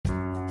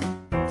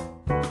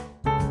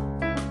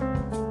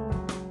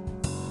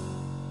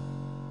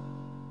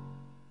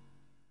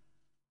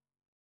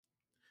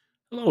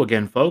Hello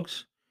again,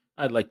 folks.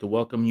 I'd like to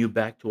welcome you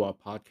back to our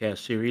podcast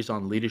series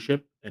on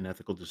leadership and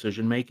ethical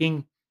decision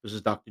making. This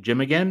is Dr. Jim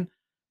again,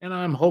 and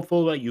I'm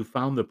hopeful that you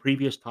found the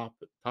previous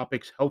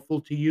topics helpful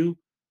to you.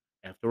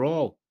 After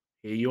all,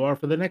 here you are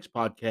for the next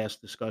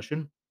podcast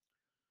discussion.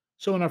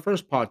 So, in our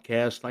first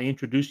podcast, I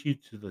introduced you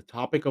to the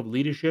topic of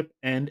leadership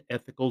and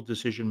ethical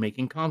decision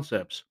making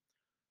concepts.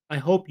 I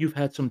hope you've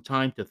had some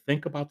time to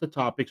think about the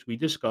topics we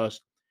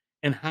discussed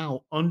and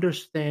how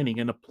understanding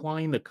and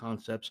applying the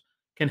concepts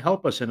can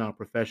help us in our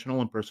professional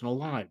and personal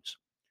lives.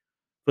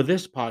 For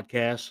this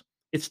podcast,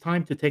 it's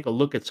time to take a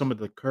look at some of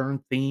the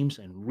current themes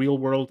and real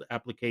world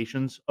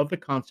applications of the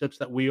concepts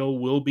that we all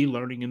will be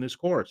learning in this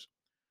course.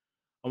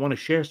 I want to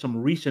share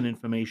some recent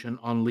information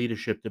on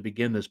leadership to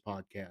begin this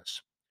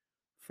podcast.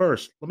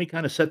 First, let me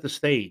kind of set the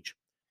stage.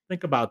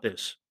 Think about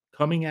this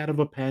coming out of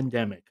a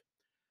pandemic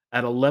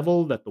at a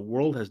level that the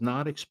world has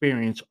not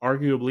experienced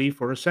arguably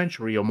for a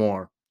century or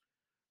more.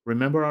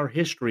 Remember our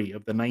history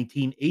of the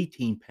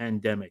 1918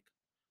 pandemic.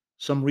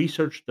 Some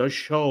research does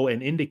show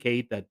and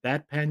indicate that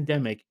that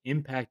pandemic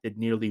impacted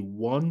nearly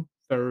one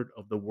third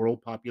of the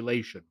world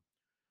population.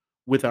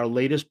 With our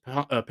latest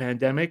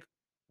pandemic,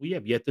 we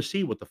have yet to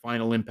see what the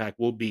final impact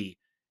will be.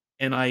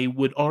 And I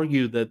would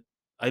argue that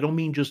I don't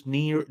mean just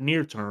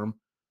near term,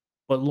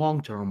 but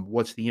long term.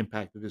 What's the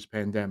impact of this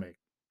pandemic?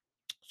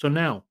 So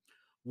now,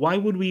 why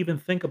would we even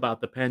think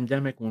about the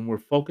pandemic when we're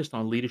focused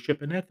on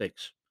leadership and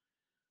ethics?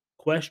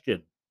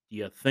 Question: do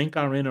you think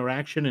our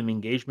interaction and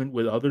engagement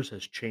with others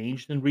has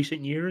changed in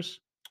recent years?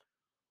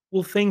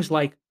 Will things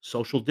like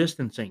social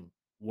distancing,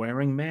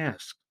 wearing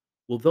masks,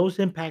 will those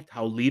impact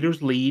how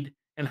leaders lead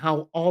and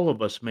how all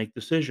of us make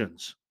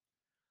decisions?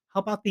 How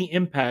about the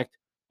impact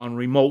on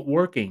remote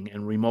working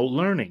and remote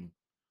learning?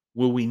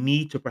 Will we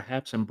need to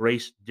perhaps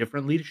embrace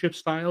different leadership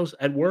styles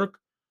at work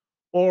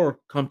or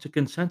come to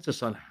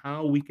consensus on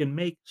how we can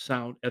make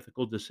sound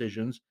ethical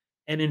decisions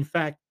and, in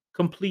fact,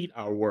 complete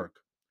our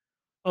work?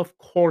 Of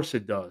course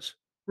it does.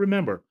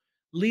 Remember,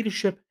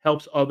 leadership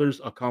helps others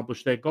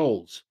accomplish their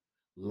goals.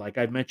 Like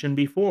I've mentioned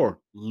before,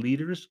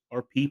 leaders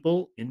are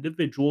people,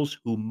 individuals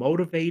who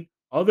motivate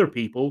other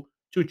people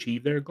to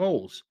achieve their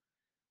goals.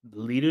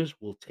 Leaders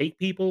will take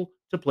people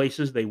to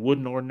places they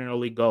wouldn't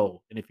ordinarily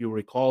go. And if you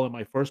recall in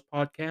my first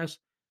podcast,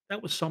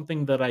 that was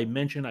something that I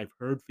mentioned I've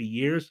heard for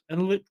years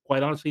and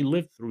quite honestly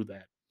lived through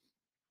that.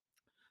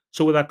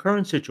 So, with our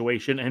current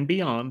situation and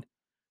beyond,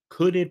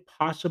 could it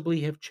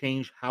possibly have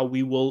changed how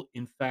we will,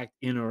 in fact,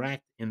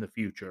 interact in the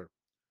future?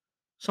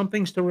 Some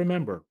things to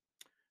remember.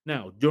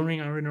 Now,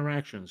 during our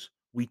interactions,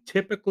 we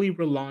typically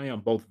rely on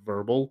both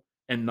verbal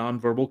and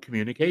nonverbal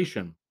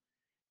communication.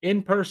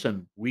 In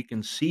person, we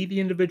can see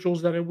the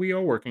individuals that we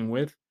are working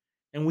with,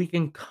 and we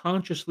can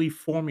consciously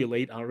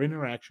formulate our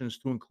interactions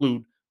to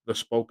include the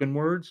spoken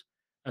words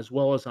as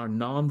well as our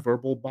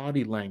nonverbal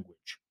body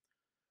language.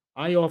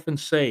 I often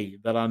say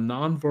that our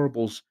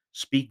nonverbals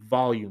speak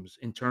volumes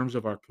in terms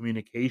of our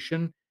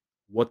communication,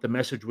 what the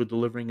message we're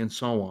delivering, and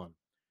so on.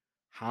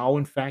 How,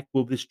 in fact,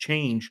 will this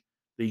change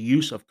the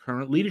use of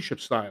current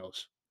leadership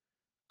styles?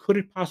 Could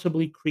it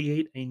possibly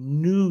create a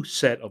new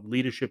set of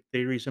leadership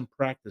theories and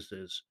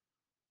practices?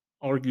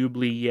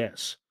 Arguably,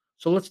 yes.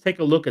 So let's take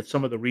a look at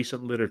some of the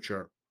recent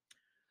literature.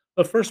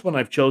 The first one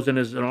I've chosen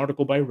is an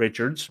article by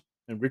Richards,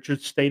 and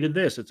Richards stated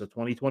this, it's a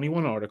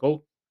 2021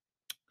 article.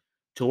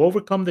 To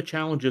overcome the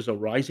challenges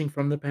arising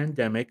from the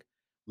pandemic,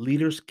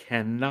 leaders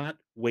cannot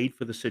wait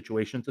for the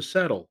situation to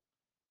settle.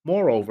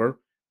 Moreover,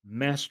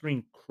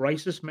 mastering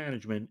crisis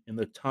management in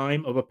the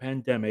time of a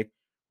pandemic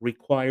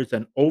requires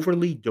an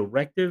overly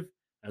directive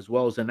as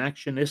well as an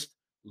actionist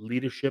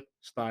leadership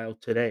style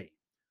today.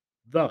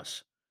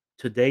 Thus,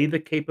 today the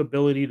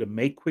capability to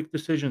make quick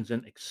decisions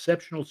in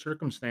exceptional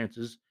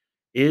circumstances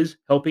is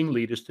helping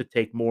leaders to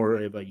take more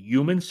of a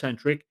human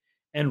centric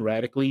and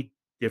radically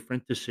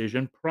different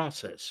decision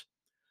process.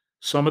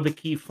 Some of the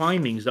key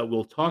findings that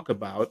we'll talk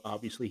about,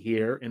 obviously,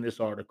 here in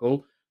this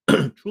article,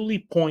 truly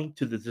point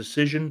to the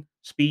decision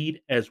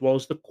speed as well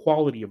as the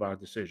quality of our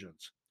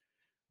decisions.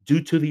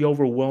 Due to the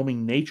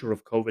overwhelming nature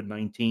of COVID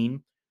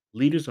 19,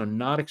 leaders are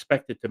not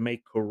expected to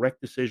make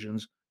correct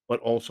decisions, but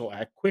also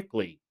act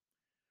quickly.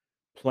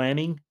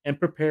 Planning and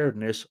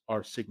preparedness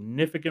are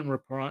significant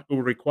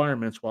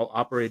requirements while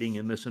operating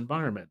in this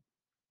environment.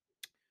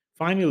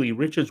 Finally,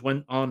 Richards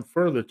went on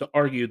further to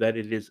argue that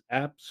it is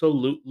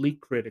absolutely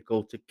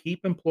critical to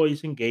keep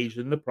employees engaged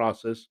in the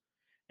process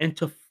and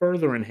to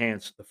further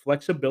enhance the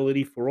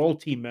flexibility for all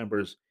team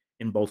members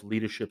in both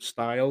leadership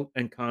style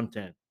and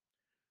content.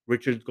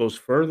 Richards goes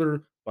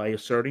further by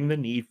asserting the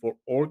need for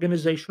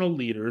organizational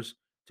leaders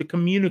to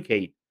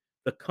communicate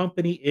the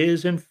company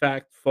is, in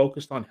fact,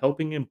 focused on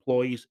helping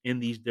employees in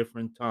these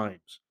different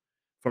times,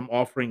 from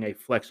offering a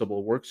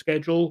flexible work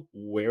schedule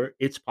where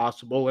it's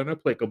possible and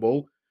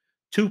applicable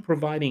to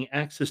providing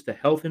access to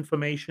health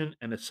information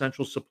and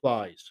essential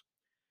supplies.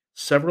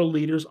 Several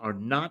leaders are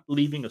not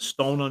leaving a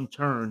stone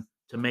unturned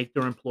to make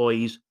their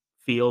employees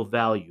feel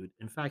valued.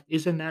 In fact,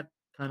 isn't that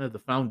kind of the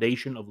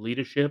foundation of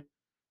leadership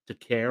to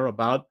care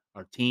about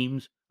our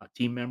teams, our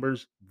team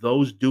members,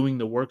 those doing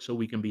the work so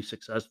we can be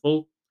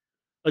successful?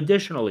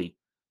 Additionally,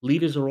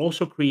 leaders are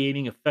also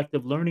creating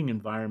effective learning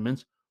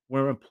environments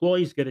where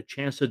employees get a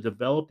chance to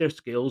develop their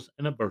skills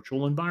in a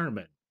virtual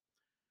environment.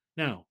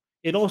 Now,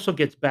 it also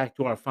gets back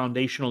to our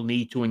foundational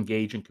need to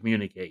engage and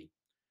communicate.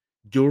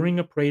 During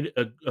a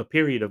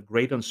period of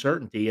great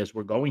uncertainty, as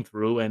we're going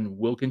through and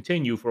will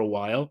continue for a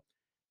while,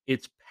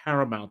 it's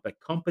paramount that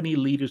company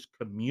leaders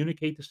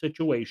communicate the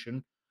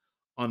situation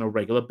on a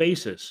regular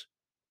basis.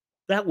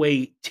 That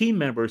way, team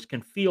members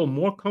can feel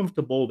more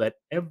comfortable that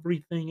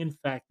everything, in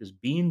fact, is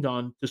being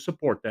done to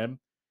support them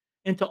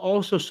and to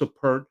also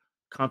support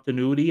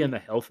continuity and the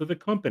health of the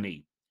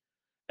company.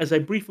 As I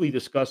briefly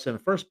discussed in the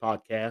first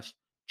podcast,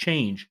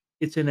 change,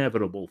 it's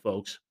inevitable,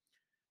 folks.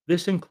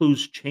 This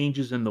includes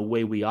changes in the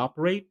way we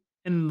operate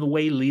and in the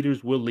way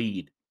leaders will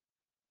lead.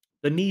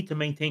 The need to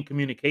maintain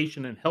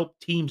communication and help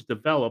teams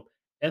develop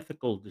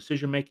ethical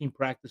decision making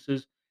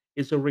practices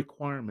is a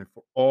requirement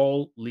for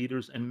all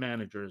leaders and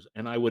managers.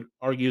 And I would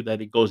argue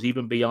that it goes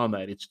even beyond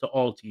that, it's to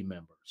all team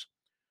members.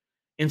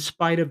 In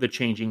spite of the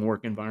changing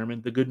work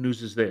environment, the good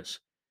news is this: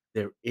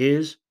 there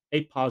is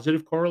a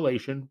positive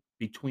correlation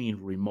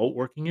between remote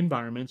working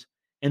environments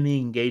and the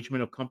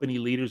engagement of company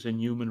leaders and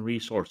human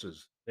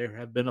resources. There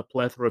have been a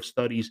plethora of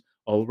studies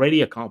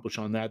already accomplished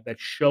on that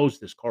shows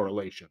this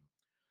correlation.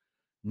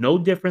 No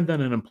different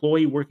than an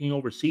employee working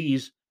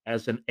overseas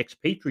as an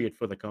expatriate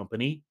for the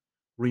company,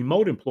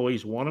 remote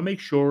employees want to make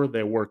sure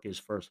their work is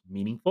first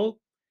meaningful,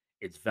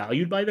 it's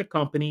valued by the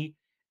company,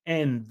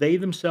 and they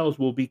themselves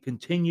will be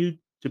continued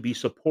to be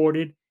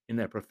supported in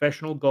their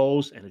professional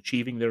goals and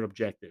achieving their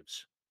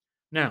objectives.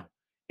 Now,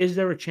 is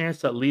there a chance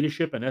that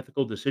leadership and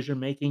ethical decision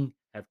making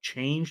have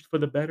changed for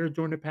the better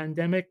during the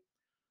pandemic?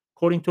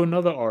 According to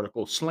another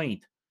article,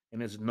 Slaint,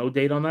 and there's no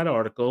date on that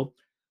article,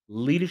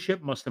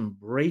 leadership must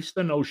embrace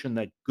the notion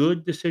that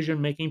good decision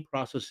making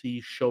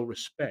processes show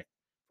respect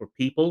for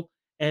people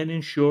and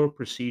ensure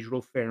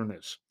procedural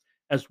fairness,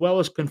 as well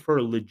as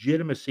confer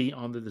legitimacy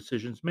on the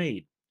decisions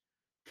made.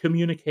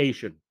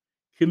 Communication.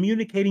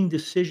 Communicating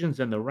decisions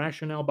and the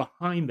rationale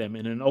behind them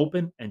in an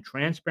open and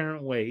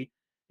transparent way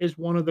is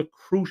one of the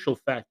crucial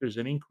factors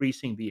in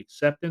increasing the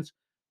acceptance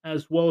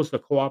as well as the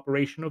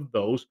cooperation of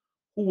those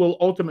who will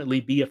ultimately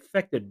be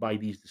affected by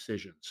these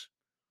decisions.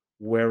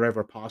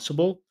 Wherever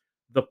possible,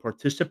 the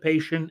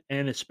participation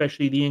and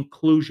especially the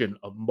inclusion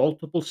of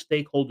multiple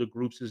stakeholder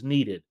groups is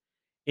needed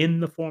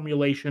in the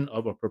formulation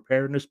of a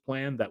preparedness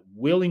plan that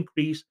will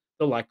increase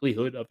the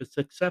likelihood of its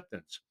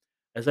acceptance.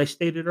 As I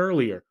stated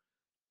earlier,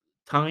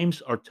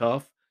 times are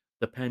tough.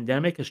 The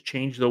pandemic has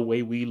changed the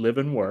way we live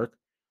and work.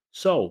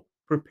 So,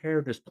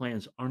 preparedness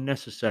plans are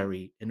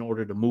necessary in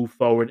order to move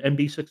forward and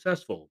be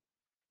successful.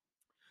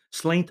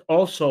 Slaint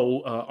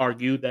also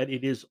argued that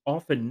it is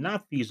often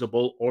not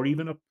feasible or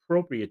even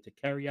appropriate to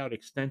carry out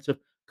extensive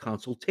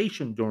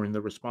consultation during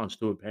the response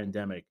to a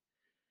pandemic.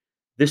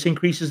 This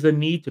increases the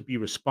need to be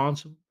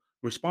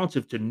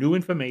responsive to new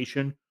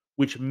information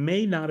which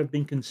may not have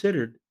been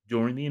considered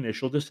during the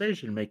initial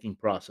decision making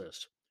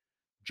process.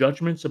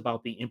 Judgments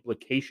about the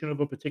implication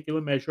of a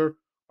particular measure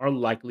are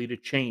likely to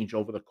change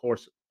over the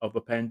course of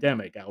a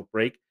pandemic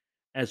outbreak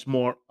as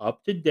more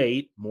up to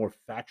date, more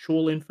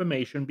factual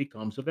information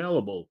becomes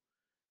available.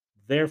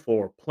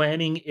 Therefore,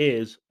 planning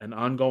is an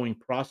ongoing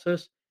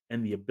process,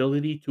 and the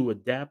ability to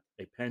adapt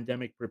a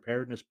pandemic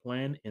preparedness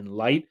plan in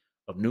light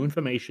of new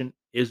information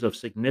is of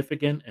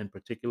significant and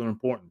particular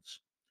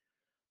importance.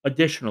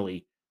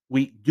 Additionally,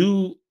 we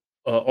do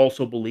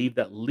also believe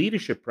that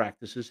leadership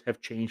practices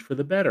have changed for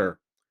the better.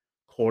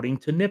 According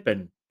to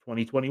Nippon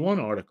 2021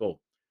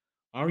 article,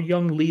 our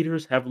young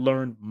leaders have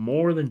learned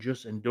more than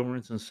just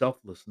endurance and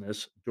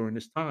selflessness during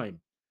this time.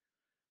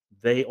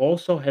 They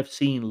also have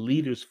seen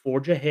leaders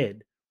forge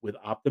ahead with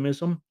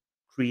optimism,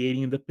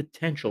 creating the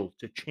potential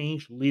to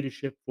change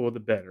leadership for the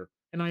better.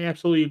 And I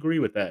absolutely agree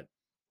with that.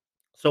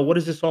 So, what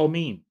does this all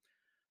mean?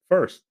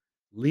 First,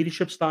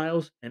 leadership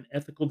styles and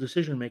ethical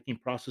decision making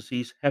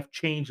processes have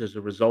changed as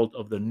a result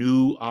of the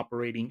new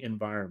operating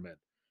environment.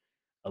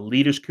 A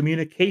leader's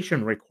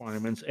communication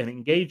requirements and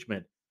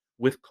engagement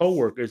with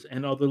coworkers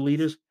and other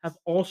leaders have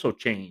also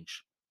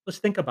changed. Let's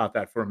think about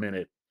that for a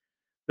minute.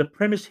 The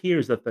premise here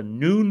is that the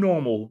new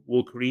normal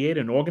will create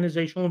an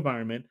organizational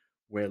environment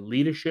where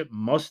leadership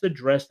must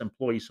address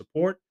employee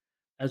support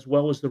as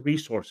well as the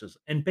resources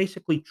and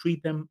basically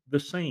treat them the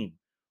same,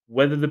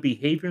 whether the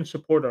behavior and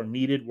support are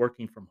needed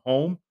working from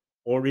home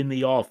or in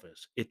the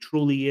office. It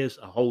truly is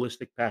a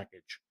holistic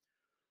package.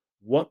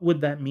 What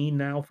would that mean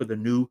now for the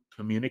new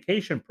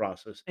communication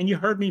process? And you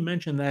heard me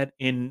mention that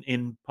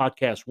in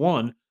podcast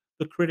 1,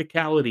 the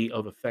criticality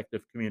of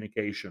effective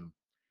communication.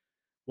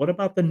 What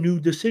about the new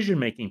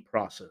decision-making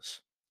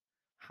process?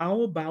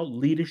 How about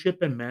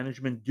leadership and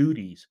management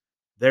duties,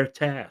 their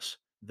tasks,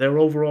 their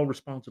overall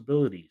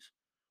responsibilities?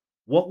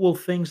 What will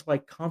things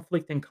like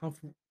conflict and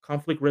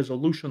conflict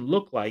resolution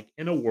look like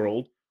in a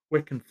world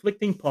where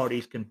conflicting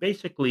parties can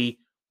basically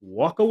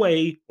walk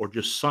away or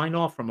just sign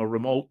off from a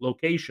remote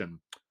location?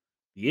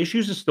 The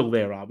issues are still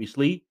there,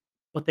 obviously,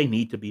 but they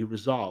need to be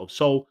resolved.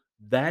 So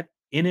that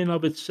in and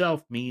of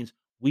itself means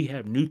we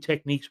have new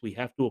techniques we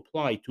have to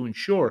apply to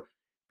ensure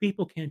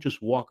people can't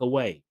just walk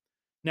away.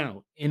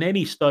 Now, in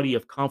any study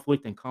of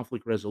conflict and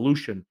conflict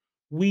resolution,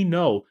 we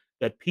know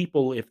that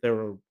people, if there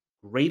are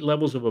great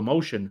levels of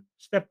emotion,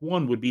 step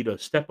one would be to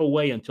step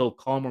away until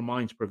calmer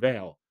minds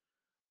prevail.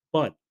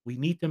 But we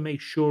need to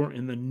make sure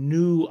in the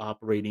new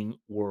operating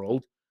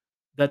world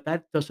that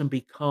that doesn't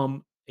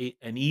become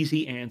an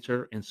easy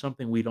answer and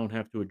something we don't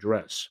have to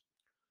address.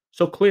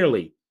 So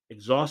clearly,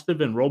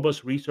 exhaustive and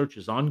robust research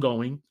is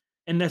ongoing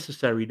and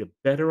necessary to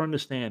better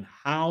understand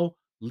how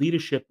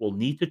leadership will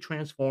need to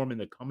transform in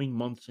the coming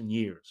months and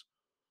years.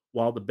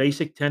 While the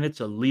basic tenets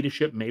of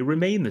leadership may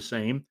remain the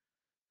same,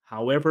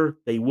 however,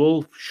 they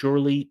will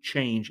surely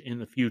change in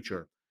the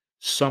future.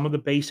 Some of the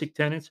basic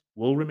tenets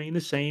will remain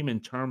the same in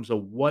terms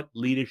of what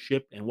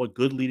leadership and what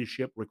good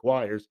leadership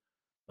requires,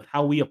 but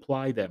how we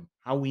apply them,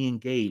 how we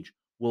engage,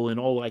 will in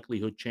all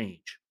likelihood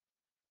change.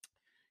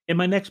 In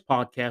my next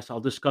podcast, I'll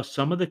discuss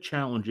some of the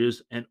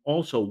challenges and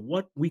also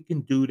what we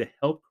can do to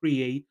help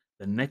create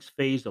the next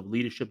phase of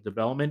leadership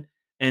development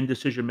and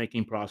decision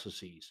making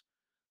processes.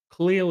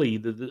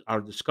 Clearly,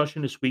 our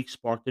discussion this week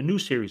sparked a new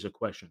series of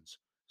questions,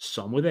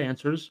 some with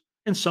answers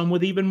and some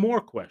with even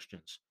more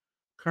questions.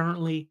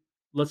 Currently,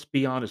 let's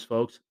be honest,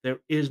 folks, there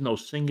is no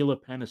singular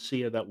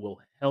panacea that will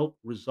help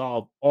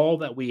resolve all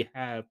that we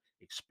have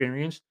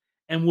experienced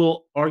and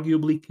will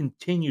arguably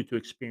continue to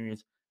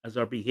experience as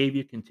our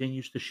behavior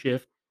continues to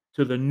shift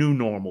to the new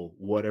normal,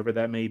 whatever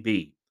that may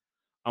be.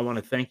 I want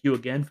to thank you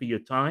again for your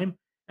time,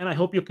 and I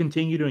hope you'll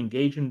continue to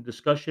engage in the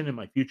discussion in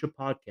my future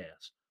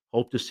podcasts.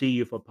 Hope to see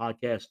you for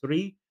podcast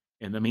three.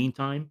 In the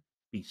meantime,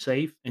 be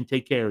safe and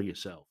take care of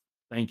yourself.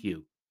 Thank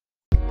you.